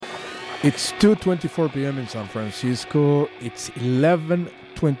It's 2:24 p.m. in San Francisco. It's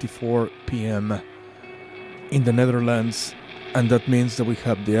 11:24 p.m. in the Netherlands, and that means that we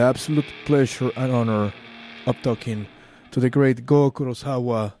have the absolute pleasure and honor of talking to the great Go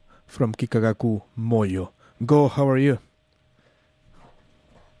Kurosawa from Kikagaku Moyo. Go, how are you?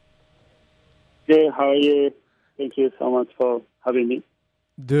 Good, how are you? Thank you so much for having me.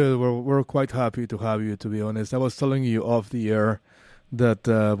 Dude, we're quite happy to have you, to be honest. I was telling you off the air that,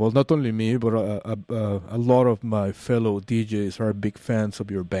 well, not only me, but a lot of my fellow DJs are big fans of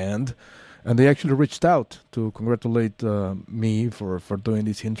your band. And they actually reached out to congratulate me for doing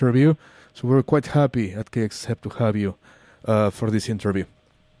this interview. So we're quite happy at KXSF to have you for this interview.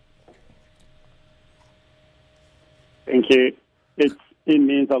 Thank you. It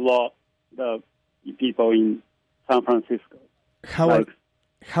means a lot, the people in San Francisco. How are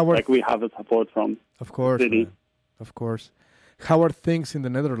we have the support from of course, the city. Of course. How are things in the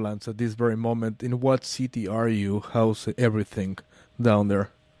Netherlands at this very moment? In what city are you? How's everything down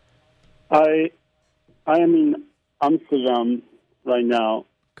there? I am in Amsterdam right now,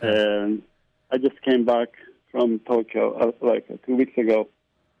 and I just came back from Tokyo 2 weeks ago.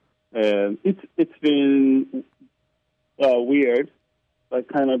 And it's been weird, but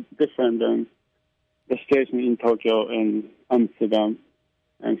kind of different than the situation in Tokyo and Amsterdam.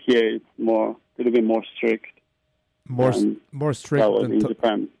 And here it's a little bit more strict. More strict that was than in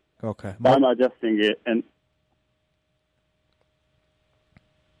Japan. Okay. I'm adjusting it. And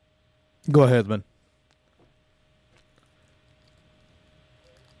go ahead, man.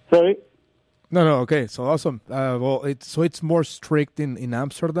 sorry? No. Okay. So awesome. Well, it's more strict in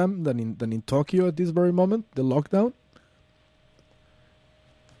Amsterdam than in Tokyo at this very moment. The lockdown.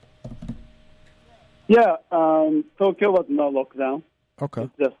 Yeah. Tokyo was no lockdown. Okay.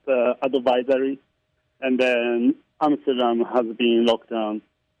 It's just advisory. And then Amsterdam has been locked down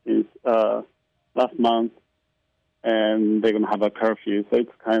since last month, and they're going to have a curfew. So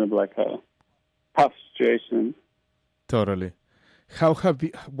it's kind of like a tough situation. Totally.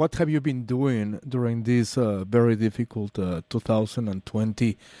 What have you been doing during this very difficult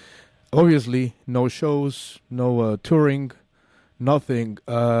 2020? Obviously, no shows, no touring, nothing.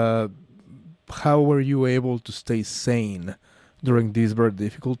 How were you able to stay sane during this very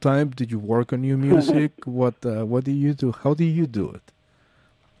difficult time? Did you work on new music? What do you do? How do you do it?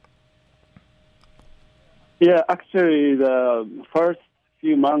 Yeah, actually, the first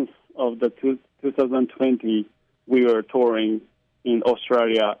few months of the 2020, we were touring in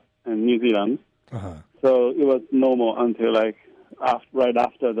Australia and New Zealand. Uh-huh. So it was normal until right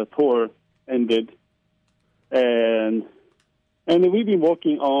after the tour ended. And we've been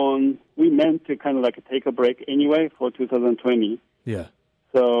working on, we meant to kind of take a break anyway for 2020. Yeah.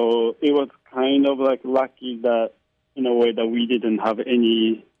 So it was kind of lucky that, in a way, that we didn't have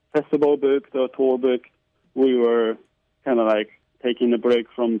any festival booked or tour booked. We were kind of taking a break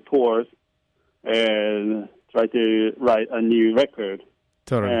from tours and try to write a new record.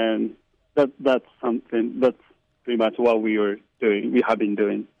 Totally. And that's pretty much what we have been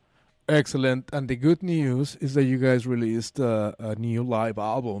doing. Excellent. And the good news is that you guys released a new live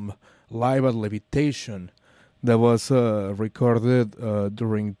album, Live at Levitation, that was recorded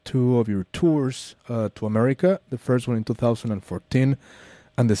during two of your tours to America, the first one in 2014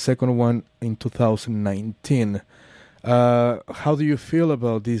 and the second one in 2019. How do you feel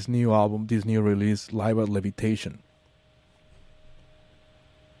about this new album, this new release, Live at Levitation?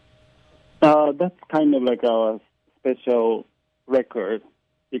 That's kind of our special record,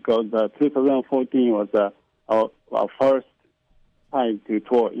 because 2014 was our first time to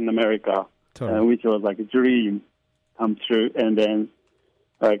tour in America, Totally. Which was a dream come true. And then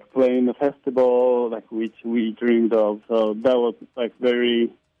playing the festival, which we dreamed of. So that was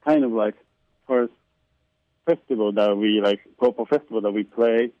very kind of first festival that we proper festival that we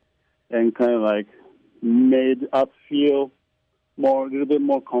play, and kind of made us feel a little bit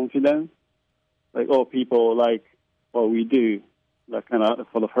more confident. People like what we do. Kind of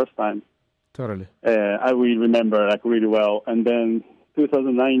for the first time. Totally. I will remember really well. And then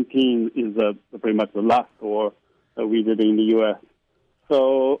 2019 is pretty much the last tour that we did in the U.S.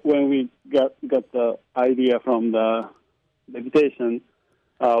 So when we got the idea from the Levitation,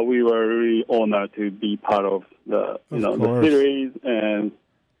 we were really honored to be part of the series. And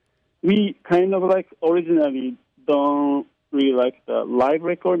we kind of originally don't really like the live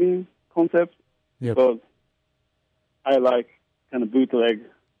recording concept. Yep. Because I kind of bootleg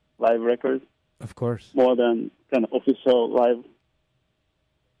live records. Of course. More than kind of official live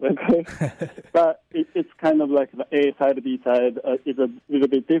records. But it's kind of the A side, B side. It's a little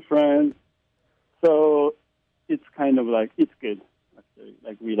bit different. So it's kind of it's good, actually.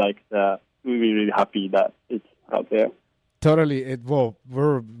 Like we like that. We're really happy that it's out there. Totally.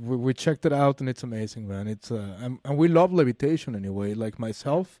 We checked it out and it's amazing, man. It's and we love levitation anyway. Like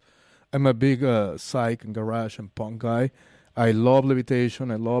myself, I'm a big psych and garage and punk guy. I love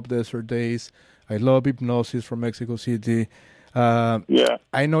levitation. I love Desert Days. I love Hypnosis from Mexico City.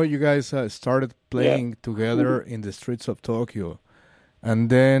 I know you guys started playing together in the streets of Tokyo, and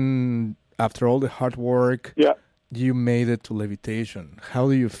then after all the hard work, you made it to levitation. How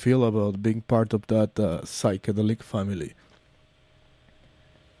do you feel about being part of that psychedelic family?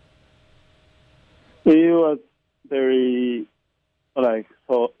 We was very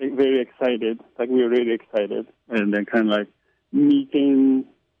very excited. Like we were really excited, and then kind of like meeting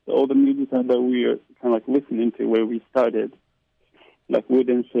all the musicians that we are kind of like listening to where we started, like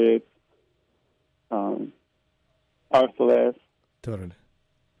Wooden Ship, Arthurless, totally,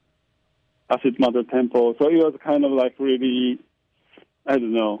 Acid Mother Temple. So it was kind of like really, I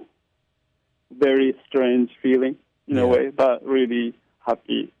don't know, very strange feeling in a way, but really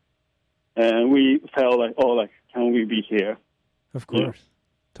happy. And we felt like, can we be here? Of course.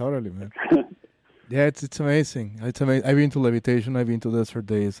 Totally, man. Yeah, it's amazing. It's amazing. I've been to levitation, I've been to Desert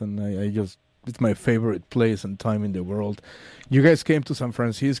Days, and I just, it's my favorite place and time in the world. You guys came to San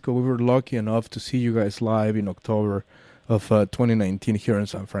Francisco. We were lucky enough to see you guys live in October of 2019 here in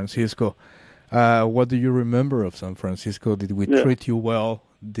San Francisco. What do you remember of San Francisco? Did we treat you well?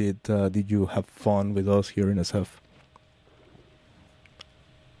 Did you have fun with us here in SF?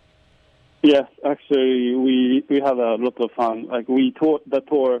 Yes, actually, we had a lot of fun. Like we toured the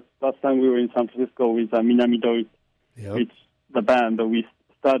tour last time we were in San Francisco with Minami Doi, which the band that we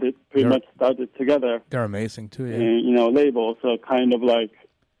pretty much started together. They're amazing too, label. So kind of like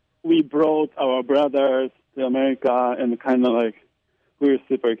we brought our brothers to America, and kind of like we were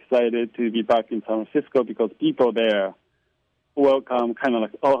super excited to be back in San Francisco because people there welcome, kind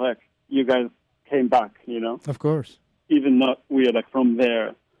of like, you guys came back, Of course. Even not we're like from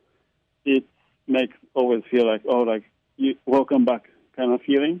there. It makes always feel like, you welcome back kind of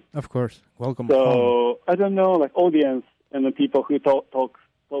feeling. Of course, welcome. So home. I don't know, like audience and the people who talks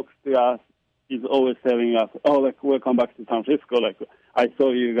to us is always telling us, welcome back to San Francisco. Like I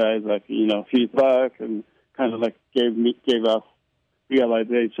saw you guys, feedback, and kind of like gave us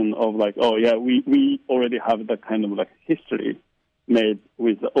realization of like, we already have that kind of like history made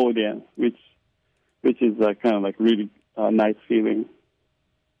with the audience, which is kind of like really nice feeling.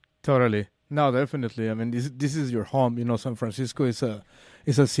 Totally. No, definitely. I mean, this is your home. San Francisco is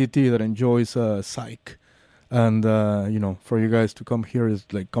a city that enjoys psych, and for you guys to come here is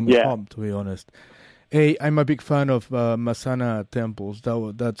like coming home. To be honest, hey, I'm a big fan of Masana Temples.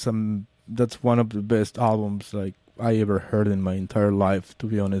 That's one of the best albums like I ever heard in my entire life. To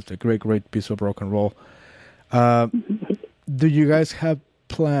be honest, a great piece of rock and roll. Do you guys have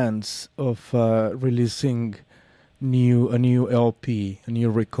plans of releasing a new LP, a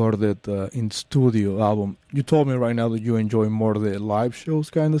new recorded in studio album? You told me right now that you enjoy more the live shows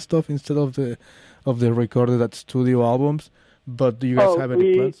kind of stuff instead of the recorded at studio albums. But do you guys have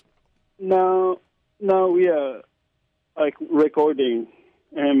any plans? No, we are like recording,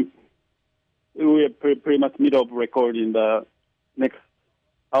 and we are pretty much middle of recording the next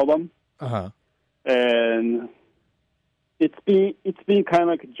album. And it's been kind of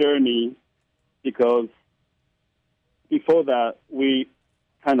like a journey because before that, we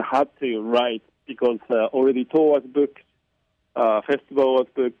kind of had to write because already tour was booked, festival was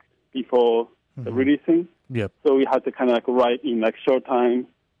booked before the releasing. Yep. So we had to kind of like write in like short time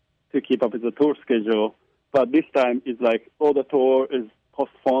to keep up with the tour schedule. But this time it's like all the tour is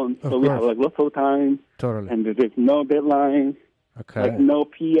postponed, so we have like lots of time. Totally. And there's no deadline, like no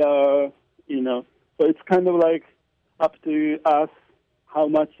PR, So it's kind of like up to us how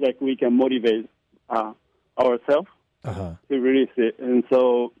much like we can motivate ourselves to release it. And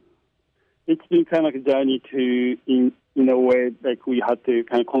so it's been kind of like a journey to, in a way, like we had to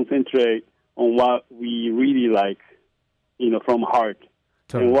kind of concentrate on what we really like, from heart.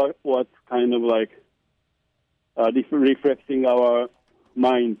 Totally. And what's kind of like reflecting our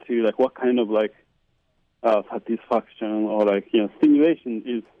mind to like what kind of like satisfaction or like stimulation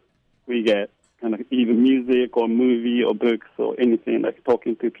is we get, kind of either music or movie or books or anything, like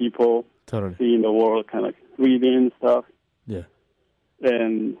talking to people, seeing the world, kind of like reading stuff. Yeah.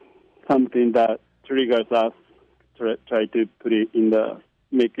 And something that triggers us to try to put it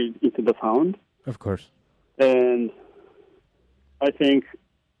make it into the sound. Of course. And I think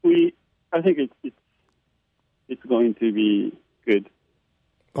it's going to be good.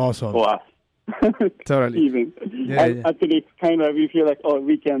 Awesome. For us. Totally. Even. Actually, it's kind of, we feel like,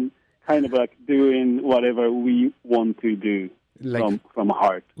 we can kind of like doing whatever we want to do. from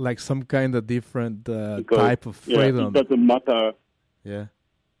heart. Like some kind of different Because, type of freedom. It doesn't matter. Yeah.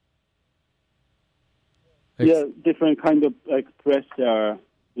 Yeah, different kind of like pressure,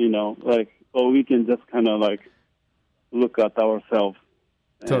 or we can just kind of like look at ourselves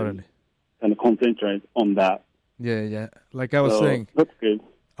Totally. and concentrate on that. Yeah. Like I was saying, that's good.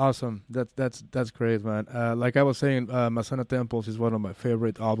 Awesome. That's great, man. Like I was saying, Masana Temples is one of my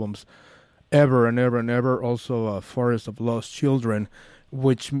favorite albums ever and ever and ever. Also, Forest of Lost Children,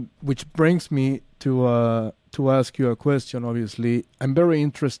 which brings me to ask you a question. Obviously, I'm very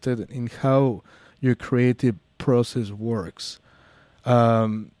interested in how your creative process works,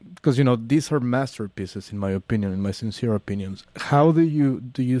 because these are masterpieces, in my opinion, in my sincere opinions. How do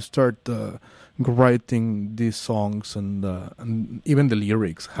you start writing these songs and even the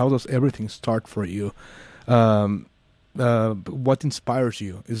lyrics? How does everything start for you? What inspires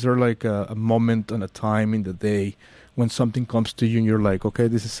you? Is there like a moment and a time in the day when something comes to you and you're like, okay,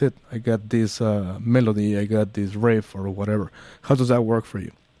 this is it. I got this melody, I got this riff or whatever. How does that work for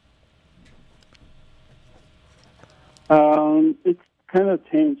you? It's kind of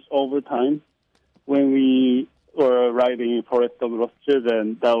changed over time. When we were writing Forest of Lost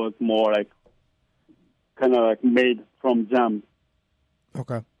Children, that was more like kind of like made from jam.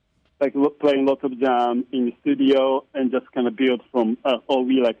 Okay. Like playing lots of jam in the studio and just kind of build from.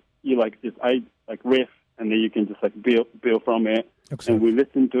 You like this riff, and then you can just like build from it. Excellent. And we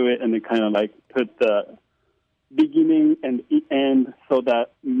listen to it, and then kind of like put the beginning and the end so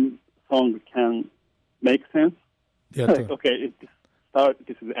that song can make sense. Yeah. Okay, it's the start,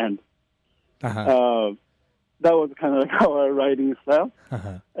 this is the end. Uh-huh. That was kind of like our writing style.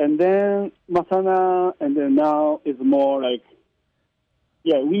 Uh-huh. And then Masana, and then now is more like,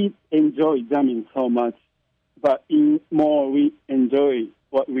 we enjoy jamming so much, but we enjoy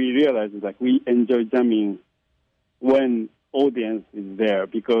what we realize is like we enjoy jamming when audience is there,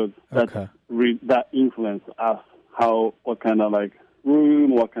 because that influences us, what kind of like room,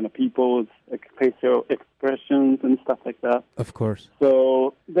 what kind of people's facial expressions and stuff like that. Of course.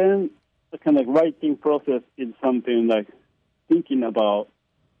 So then the kind of writing process is something like thinking about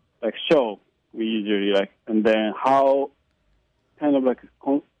like show we usually like, and then how kind of like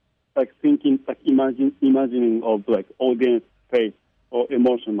thinking like imagining of like audience face or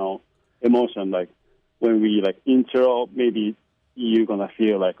emotion, like when we like intro, maybe you're gonna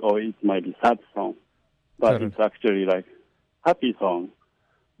feel like, oh, it might be sad song, but it's actually like happy song.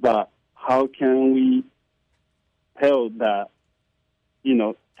 But how can we tell the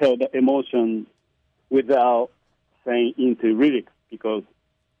emotion without saying into lyrics? Because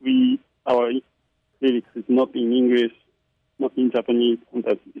our lyrics is not in English, not in Japanese,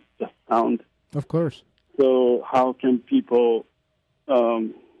 sometimes it's just sound. Of course. So how can people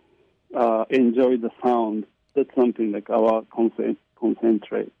enjoy the sound? That's something like our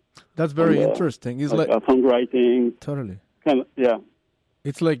concentrate. That's very interesting. It's like songwriting. Totally. Kind of, yeah.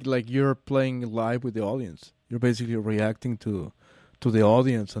 It's like you're playing live with the audience. You're basically reacting to the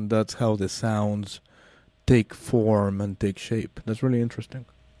audience, and that's how the sounds take form and take shape. That's really interesting.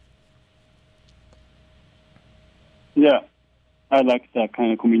 Yeah, I like that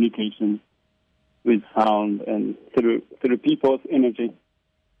kind of communication with sound and through people's energy.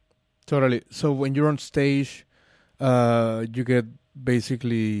 Totally. So when you're on stage, you get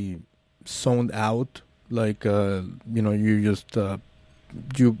basically zoned out, like you just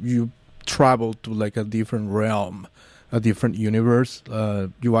you travel to like a different realm, a different universe.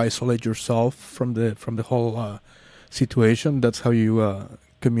 You isolate yourself from the whole situation. That's how you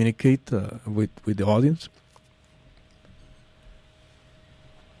communicate with the audience.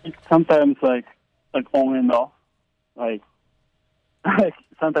 It's sometimes like on and off. Like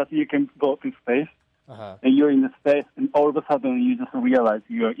sometimes you can go to space, and you're in the space, and all of a sudden you just realize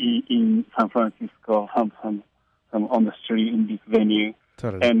you're in San Francisco, some on the street in this venue.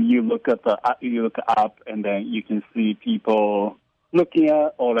 Totally. And you look up, and then you can see people looking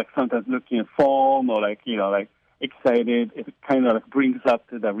at, or like sometimes looking at phone, or like excited. It kind of like brings up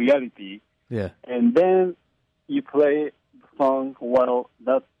to the reality. Yeah. And then you play the song while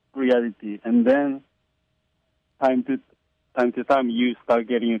that's reality, and then time to time you start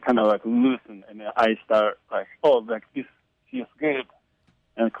getting kind of like loosened, and I start like, oh, like this feels good,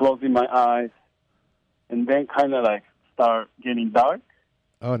 and closing my eyes, and then kind of like start getting dark.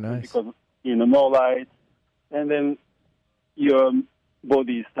 Oh, nice. Because no light, and then your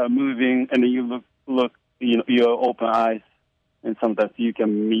body start moving, and then you look, your open eyes, and sometimes you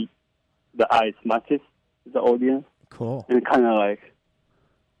can meet the eyes matches with the audience. Cool. And kind of like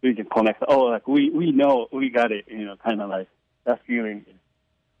we can connect. Oh, like we know we got it. Kind of like that feeling is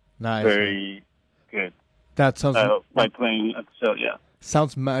nice. Very good. That sounds by playing at the show. Yeah.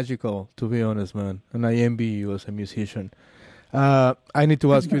 sounds magical, to be honest, man. And I envy you as a musician. I need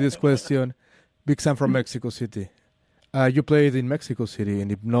to ask you this question. Big Sam from Mexico City. You played in Mexico City in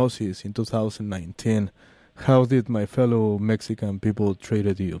Hypnosis in 2019. How did my fellow Mexican people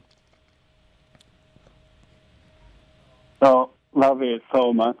treated you? So love it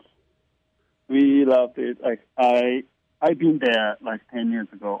so much. We loved it. Like I've been there like 10 years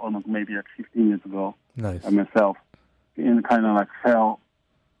ago, almost maybe like 15 years ago. Nice. Myself, and kind of like felt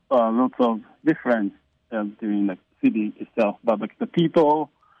lots of difference during the city itself, but like the people,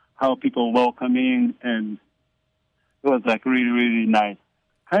 how people welcoming, and it was like really really nice.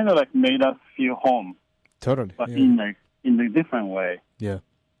 Kind of like made us feel home, Totally. but Yeah. in a different way. Yeah.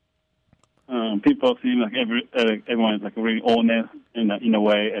 People seem like everyone is like really honest in a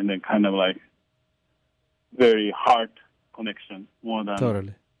way, and then kind of like very heart connection more than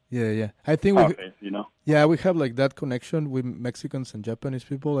Totally. Yeah. I think we surface, you know. Yeah, we have like that connection with Mexicans and Japanese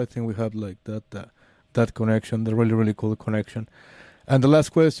people. I think we have like that connection, the really, really cool connection. And the last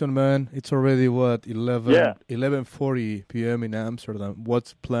question, man, it's already what, 11:40 p.m. in Amsterdam.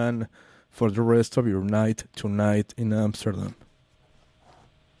 What's planned for the rest of your night tonight in Amsterdam?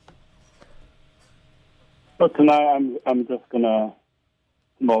 So tonight I'm just gonna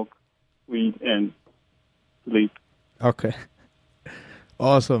smoke weed and sleep. Okay.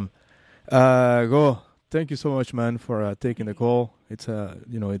 Awesome. Go. Thank you so much, man, for taking the call. It's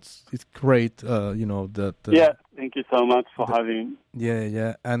it's great, that. Yeah, thank you so much for having.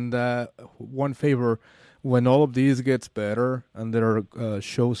 Yeah. And one favor, when all of these gets better and there are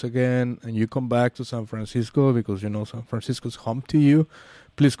shows again, and you come back to San Francisco, because San Francisco's home to you,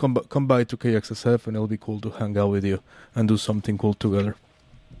 please come by to KXSF, and it'll be cool to hang out with you and do something cool together.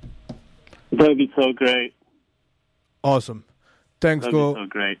 That'd be so great. Awesome. Thanks, That'd Go. be so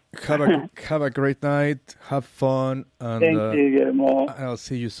great. Have a great night. Have fun, and Thank you, Guillermo. I'll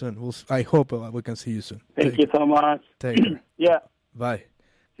see you soon. I hope we can see you soon. Thank you so much. Take care. Yeah. Bye.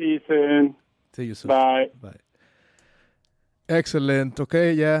 See you soon. See you soon. Bye. Bye. Excellent.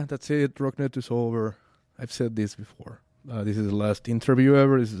 Okay, yeah, that's it. Rocknet is over. I've said this before. This is the last interview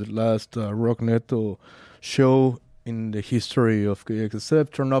ever. This is the last Rocknet show in the history of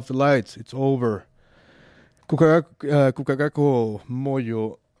KXSF. Turn off the lights. It's over. Kukagako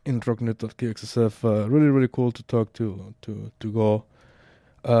Moyo in Rocknet of KXSF. Really, really cool to talk to Go.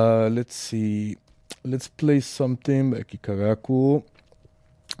 Let's see. Let's play something by Kikagaku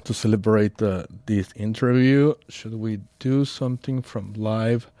to celebrate this interview. Should we do something from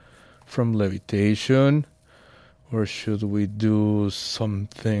Levitation, or should we do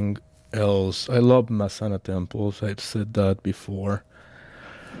something else? I love Masana Temples. I've said that before.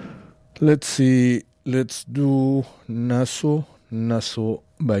 Let's see. Let's do Naso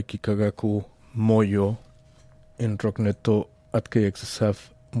by Kikagaku Moyo in Rockneto at KXSF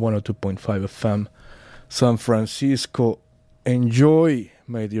 102.5 FM San Francisco. Enjoy,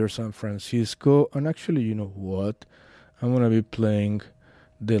 my dear San Francisco. And actually, you know what? I'm going to be playing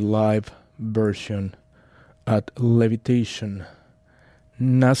the live version at Levitation.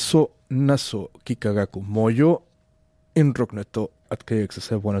 Naso Kikagaku Moyo in Rockneto at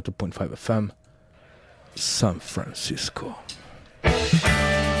KXSF 102.5 FM San Francisco.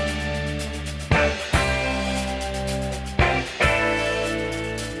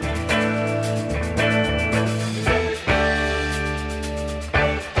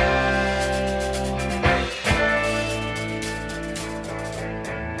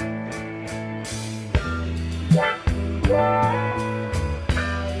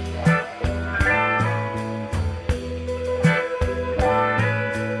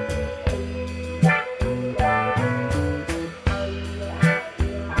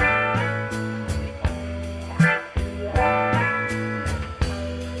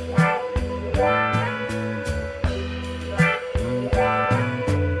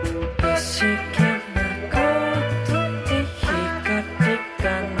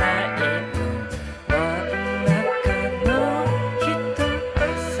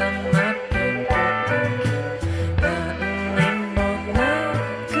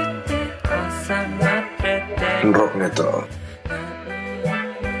 Rockneto.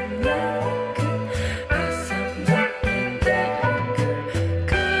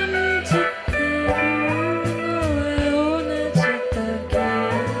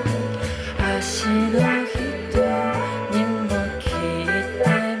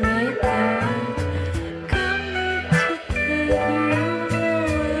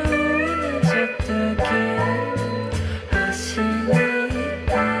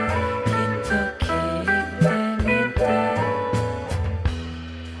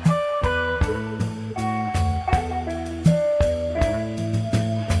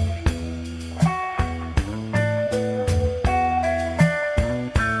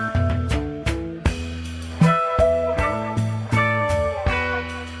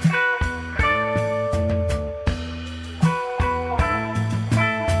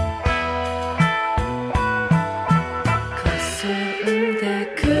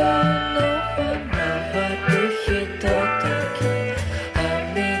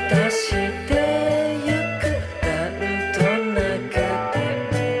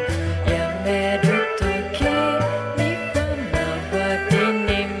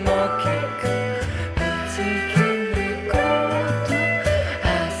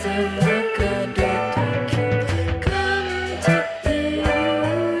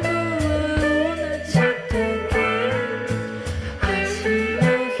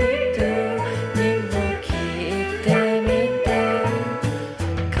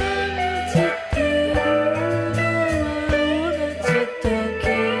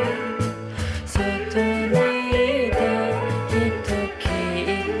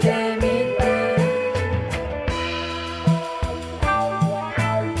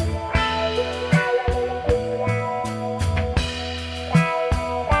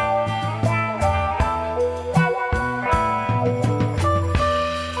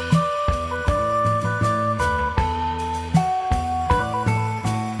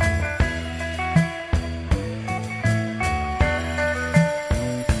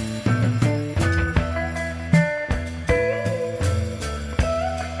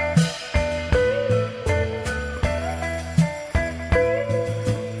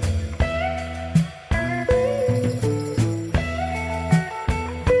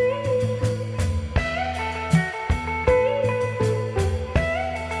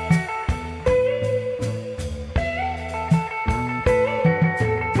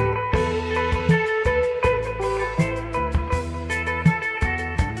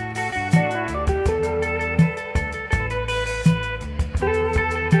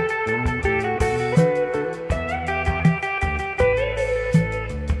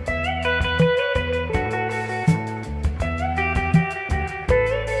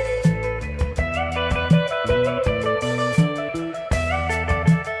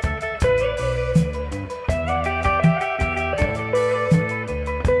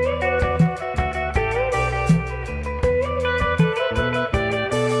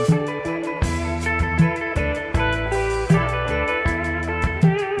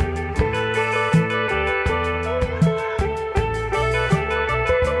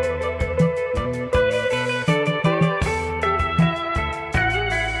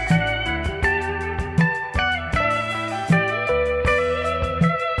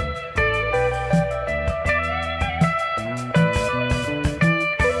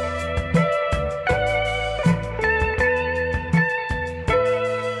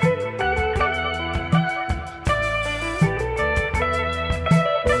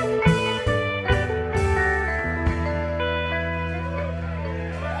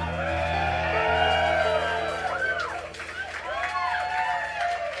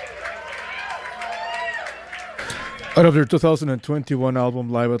 Out of their 2021 album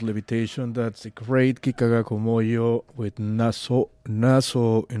Live at Levitation, that's the great Kikagaku Moyo with Naso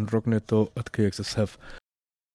in Rockneto at KXSF.